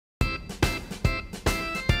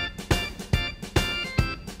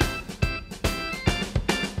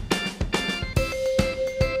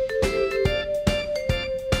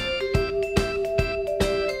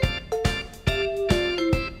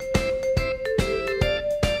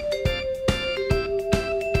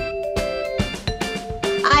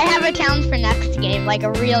have a challenge for next game, like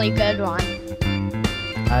a really good one.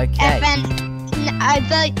 Okay.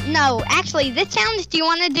 No, actually, this challenge, do you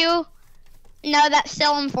want to do? No, that's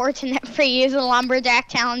still unfortunate for you. The lumberjack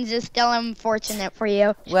challenge is still unfortunate for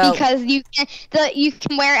you, Well, because you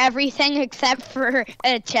can wear everything except for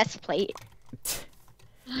a chest plate,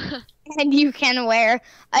 and you can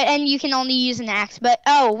and you can only use an axe. But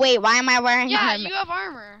oh wait, why am I wearing armor? Yeah, you have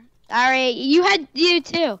armor. All right, you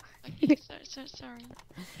too. Okay, sorry.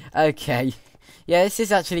 okay. Yeah, this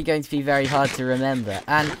is actually going to be very hard to remember.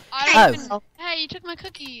 And Hey, you took my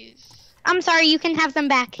cookies. I'm sorry, you can have them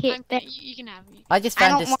back here. You can have me. I just I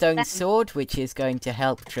found don't a want stone them. sword, which is going to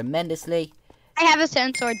help tremendously. I have a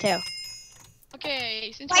stone sword too.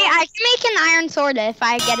 Okay, since Wait, I can make an iron sword if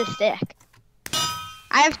I get a stick.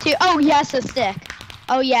 I have two. Oh yes, a stick.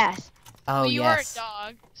 Oh yes. Oh, you yes. are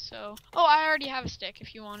a dog, so. Oh, I already have a stick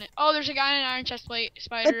if you want it. Oh, there's a guy in an iron chest plate. But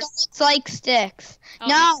Spider. it's like sticks. Oh,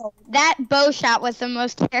 No, that bow shot was the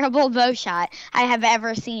most terrible bow shot I have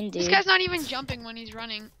ever seen, dude. This guy's not even jumping when he's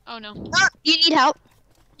running. Oh no. Oh, you need help?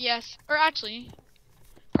 Yes, or actually,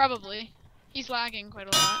 probably. He's lagging quite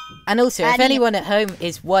a lot. And also, if Addy- anyone at home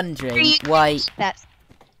is wondering why... That's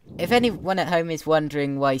If anyone at home is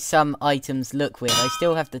wondering why some items look weird, I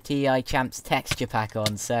still have the TI Champs texture pack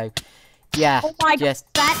on, so... Yeah, oh my just...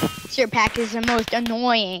 God, that texture pack is the most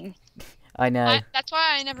annoying. I know. That's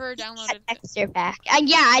why I never downloaded That it. texture pack.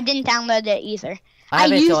 Yeah, I didn't download it either. I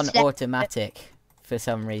have I it used on that- automatic for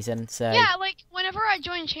some reason, so... Yeah, like whenever I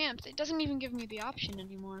join champs, it doesn't even give me the option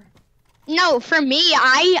anymore. No, for me,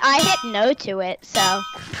 I hit no to it, so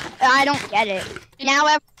I don't get it. Now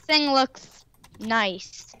everything looks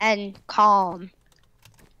nice and calm.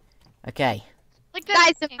 Okay. Like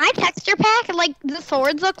Guys, that. my texture pack, like, the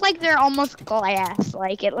swords look like they're almost glass.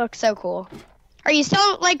 Like, it looks so cool. Are you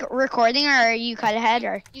still, like, recording, or are you cut ahead,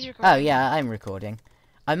 or? He's recording. Oh, yeah, I'm recording.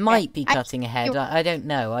 I might be cutting ahead, I don't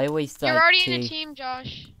know. I always You're like already to... in a team,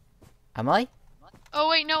 Josh. Am I? Oh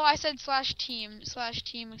wait, no, I said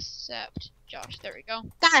 /team accept. Josh, there we go.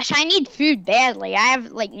 Gosh, I need food badly. I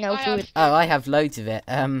have, like, no I have food. Oh, I have loads of it. Wait,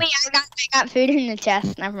 I got food in the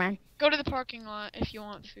chest. Never mind. Go to the parking lot if you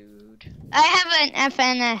want food. I have an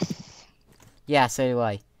FNS. Yeah, so do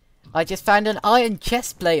I. I just found an iron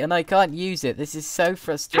chest plate and I can't use it. This is so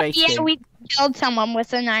frustrating. Yeah, we killed someone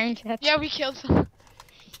with an iron chest. Yeah, we killed some.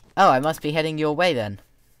 Oh, I must be heading your way then.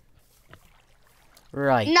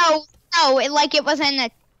 Right. No, it wasn't a,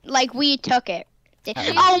 like, we took it.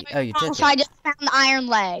 Oh, you took So it. I just found the iron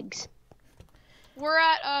legs. We're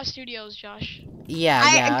at studios, Josh. Yeah,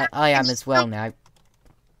 I am as well now.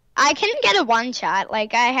 I can get a one shot.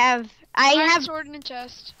 Like, I have, Iron sword in a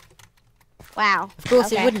chest. wow. Of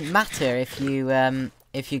course, Okay. it wouldn't matter if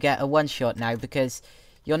you get a one shot now because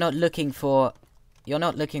you're not looking for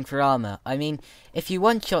armor. I mean, if you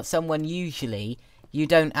one shot someone, usually you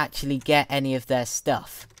don't actually get any of their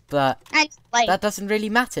stuff, but And, like, that doesn't really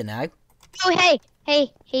matter now. oh,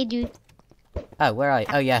 hey, dude. Oh, where are you?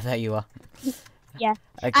 Oh, yeah, there you are. Yeah.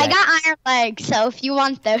 Okay. I got iron legs, so if you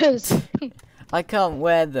want those. I can't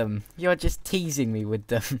wear them. You're just teasing me with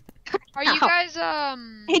them. Are you No. guys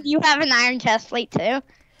And you have an iron chest plate, too.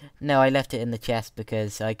 No, I left it in the chest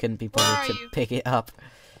because I couldn't be Where bothered are to you? pick it up.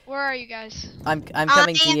 Where are you guys? I'm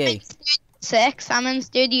coming to I'm you. in Studio 6. I'm in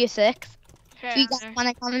Studio 6. Okay, If you I'm guys there. want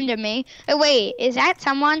to come into me. Oh, wait, is that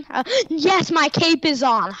someone? Yes, my cape is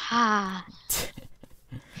on. Ha.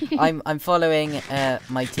 I'm following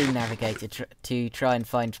my team navigator to try and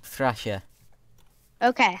find Thrasher.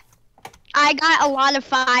 Okay. I got a lot of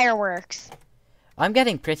fireworks. I'm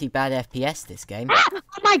getting pretty bad FPS this game. Oh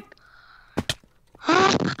my!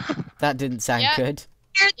 That didn't sound Yeah. good.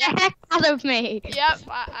 Scared the heck out of me. Yep,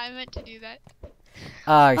 I meant to do that.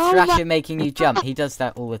 Oh, Oh Thrasher my- making you jump. He does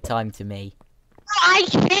that all the time to me. I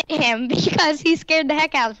hit him because he scared the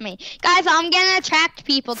heck out of me. Guys, I'm gonna attract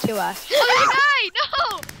people to us. Oh, you died!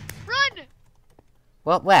 No! Run!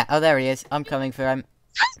 What? Where? Oh, there he is. I'm coming for him.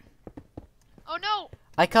 Oh no!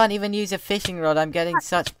 I can't even use a fishing rod. I'm getting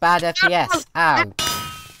such bad FPS. Ow.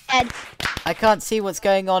 Dead. I can't see what's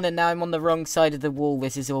going on and now I'm on the wrong side of the wall.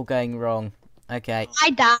 This is all going wrong. Okay. I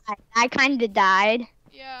died. I kinda died.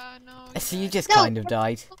 Yeah, no. So you just No. kind of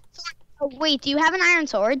died. Oh, wait, do you have an iron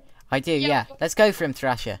sword? I do, Yeah. yeah. Let's go for him,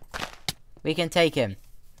 Thrasher. We can take him.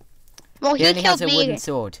 Well, He he only has killed a me. wooden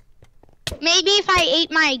sword. Maybe if I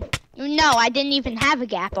ate my... No, I didn't even have a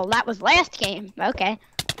gapple. That was last game. Okay.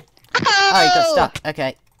 Oh, he got stuck.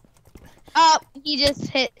 Okay. Oh, he just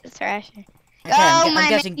hit Thrasher. Okay, Oh, I'm my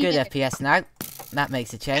getting good man. FPS now. That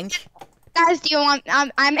makes a change. Guys, do you want...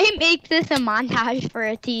 I may make this a montage for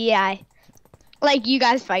a TEI. Like, you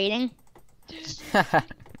guys fighting.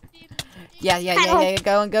 Yeah.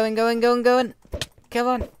 Go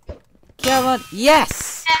on. Come on.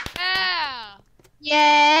 Yes! Yeah.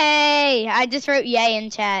 Yay! I just wrote yay in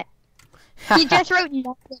chat. He just wrote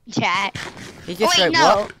no in chat. He just Wait, wrote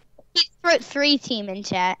no. what? He just wrote 3 team in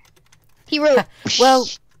chat. He wrote. Well,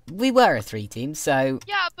 we were a 3 team, so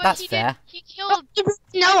Yeah, but that's he fair. He killed.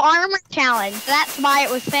 No armor challenge. That's why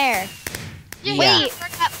it was fair. Yeah. Wait,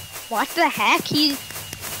 what the heck? He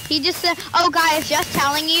just said, "Oh, guys, just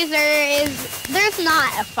telling you, there's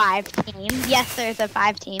not a 5 team. Yes, there's a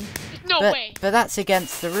 5 team. No way. But that's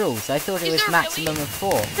against the rules. I thought it Is was there maximum really? of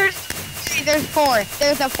 4. There's 4.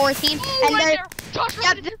 There's a 4 team, Oh, and right there's. there. Josh,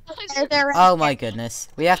 Yep, run. there's right Oh my there. goodness.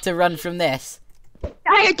 We have to run from this.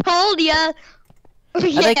 I told ya. Are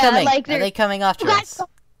they coming? Like Are they coming after Guys, us?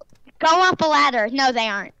 go up a ladder. No, they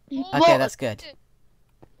aren't. Oh, Okay, that's good.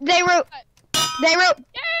 They wrote. Yeah.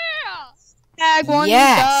 Tag one.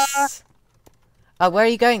 Yes! Oh, where are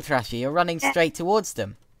you going, Thrasher? You're running straight towards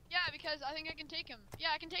them. Yeah, because I think I can take him. Yeah,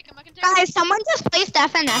 I can take him. I can take him. Guys, someone just placed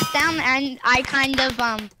FNS down, and I kind of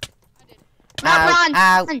I did. Not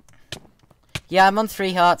Ow. run. Yeah, I'm on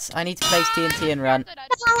 3 hearts. I need to place TNT and run.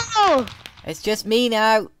 No. It's just me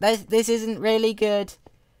now. This isn't really good.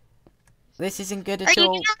 This isn't good Are at you all.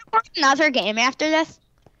 gonna record another game after this?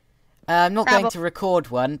 I'm not going Probably. to record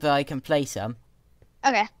one, but I can play some.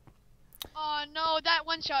 Okay. Oh no, that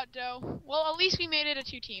one shot though. Well, at least we made it a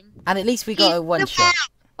 2 team. And at least we got a 1 shot.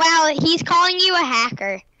 Wow, he's calling you a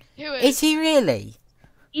hacker. Who is? Is he really?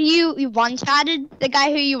 You one-shotted the guy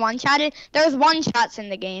who you one-shotted. There's 1-shots in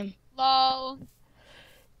the game. Lol.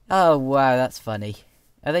 Oh, wow, that's funny.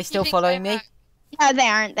 Are they still thinks following I'm me? back. No, they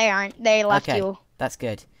aren't. They aren't. They left Okay. you. That's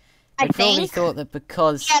good. I They probably think. thought that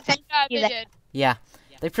because... Yeah, thank Yeah, you. they did. Yeah.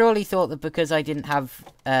 They probably thought that because I didn't have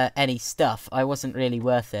any stuff, I wasn't really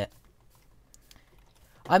worth it.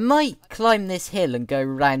 I might climb this hill and go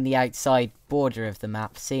around the outside border of the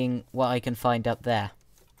map, seeing what I can find up there.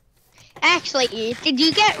 Actually, did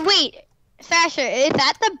you get? Wait, Sasha, is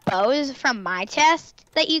that the bows from my chest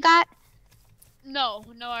that you got? No,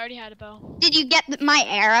 I already had a bow. Did you get my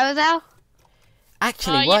arrow though?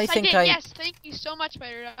 Actually, what yes, I think did. I... Yes, thank you so much,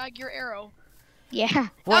 Spider Dog. Your arrow. Yeah.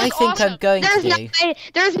 What I That was think I'm awesome. going There's to no do... way.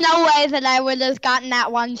 There's no way that I would have gotten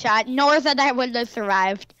that 1 shot, nor that I would have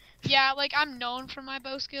survived. Yeah, like I'm known for my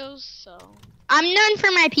bow skills, so. I'm known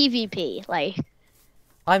for my PvP. Like,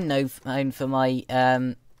 I'm known for my...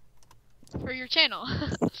 For your channel.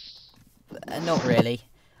 not really.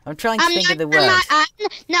 I'm trying to I'm think of the known for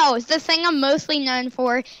word. no, the thing I'm mostly known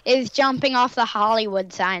for is jumping off the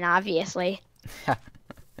Hollywood sign. Obviously.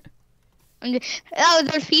 Oh,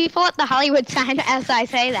 there's people at the Hollywood sign as I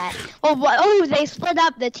say that. Well, oh, they split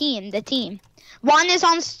up the team. One is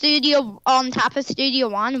on top of Studio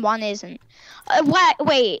 1, one isn't. What?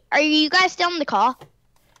 Wait, are you guys still in the call?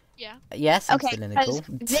 Yes, I'm Okay, still in the 'cause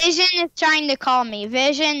call. Vision is trying to call me.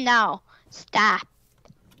 Vision, no. Stop.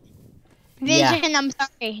 Yeah. Vision, I'm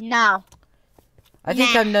sorry, no. I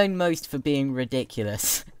think Nah. I'm known most for being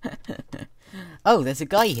ridiculous. Oh, there's a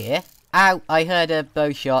guy here. Ow, I heard a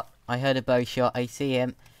bow shot. I see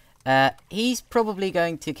him. He's probably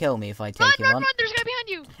going to kill me if I take him on. Run, there's a guy behind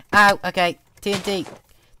you. Ow, okay. TNT.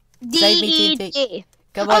 Save me, TNT. DED.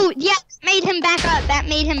 Come on. Oh, yeah, made him back up. That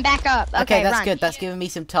made him back up. Okay, that's run. good. That's giving me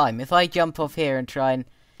some time. If I jump off here and try and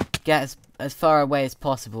get as far away as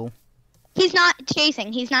possible. He's not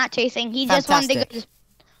chasing. He just wanted to Fantastic. go.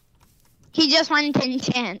 He just wanted to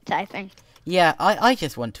enchant, I think. Yeah, I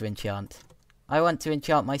just want to enchant. I want to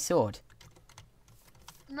enchant my sword.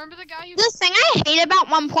 Remember the guy who? The thing I hate about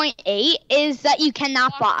 1.8 is that you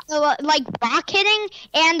cannot block, like block hitting,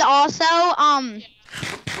 and also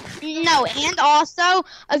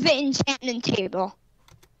the enchantment table.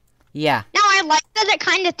 Yeah, Now I like that it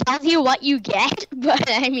kind of tells you what you get, but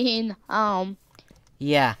I mean,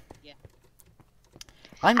 yeah.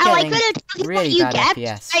 I'm I like getting that it tells you what really you bad get.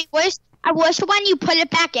 FPS. I wish when you put it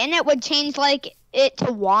back in, it would change like it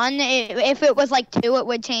to 1. If it was like 2, it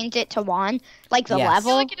would change it to 1, like the Yes. I feel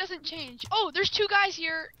level. like it doesn't change. Oh, there's 2 guys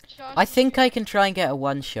here. Josh. I think I can try and get a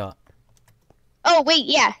one shot. Oh wait,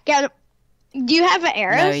 yeah. Do you have an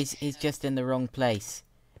arrow? No, he's just in the wrong place.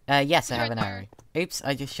 Yes, I He's have right an there. arrow. Oops,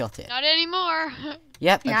 I just shot it. Not anymore.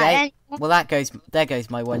 Yep, Not okay. any- Well, there goes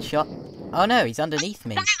my one shot. Oh no, he's underneath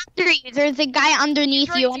me. Under you. There's a guy underneath He's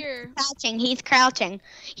right you. here. He's crouching.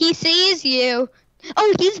 He sees you.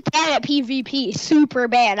 Oh, he's bad at PvP. Super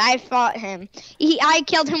bad. I fought him. I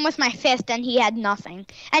killed him with my fist, and he had nothing.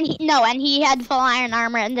 And he had full iron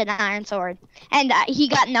armor and an iron sword. And he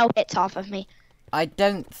got no hits off of me. I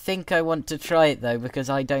don't think I want to try it though, because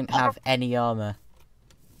I don't have any armor.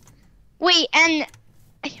 Wait, and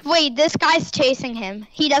Wait, this guy's chasing him.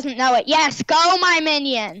 He doesn't know it. Yes, go, my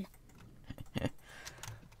minion.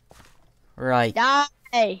 Right.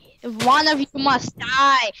 Die. One of you must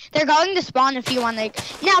die. They're going to spawn if you want to.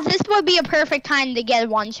 Now, this would be a perfect time to get a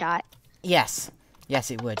one shot. Yes. Yes,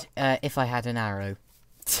 it would. If I had an arrow.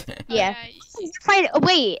 Yeah.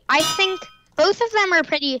 Wait, I think both of them are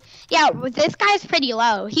pretty. Yeah, this guy's pretty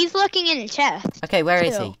low. He's looking in the chest. Okay, where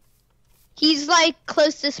is too. he? He's like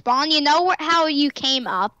close to spawn. You know how you came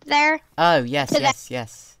up there? Oh, yes,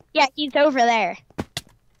 yes. Yeah, he's over there.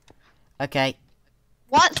 Okay.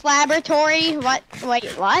 What's laboratory? What? Wait,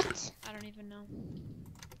 what? I don't even know.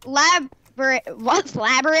 What's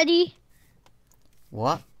laboratory?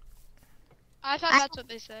 What? I thought that's what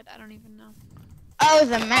they said. I don't even know. Oh,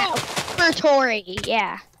 the map. Laboratory.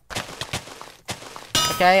 Yeah.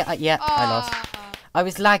 Okay. Yeah, I lost. Ah, I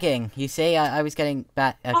was lagging. You see, I was getting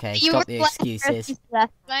back. Okay, You stop were the excuses.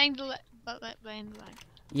 Playing the lag.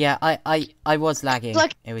 Yeah, I was lagging.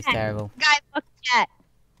 Look, It was terrible. Guys, look in chat.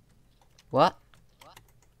 What?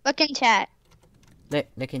 Look in chat.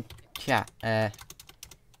 Look in chat.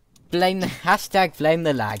 Blame the hashtag. Blame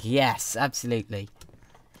the lag. Yes, absolutely.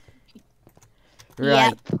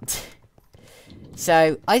 Right.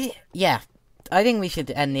 So I think we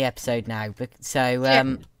should end the episode now.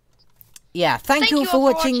 So yeah, thank you all for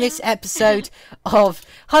watching this episode of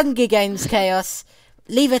Hunger Games Chaos.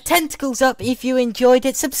 Leave a tentacles up if you enjoyed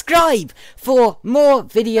it. Subscribe for more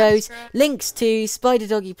videos. Links to Spider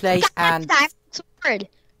Doggy Plays and Sword.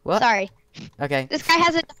 what? Sorry. Okay. This guy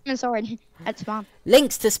has a diamond sword. That's bomb.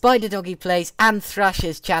 Links to Spider Doggy Plays and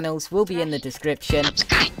Thrasher's channels will be in the description.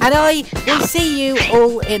 And I will see you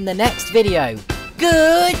all in the next video.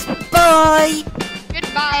 Goodbye!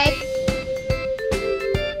 Goodbye.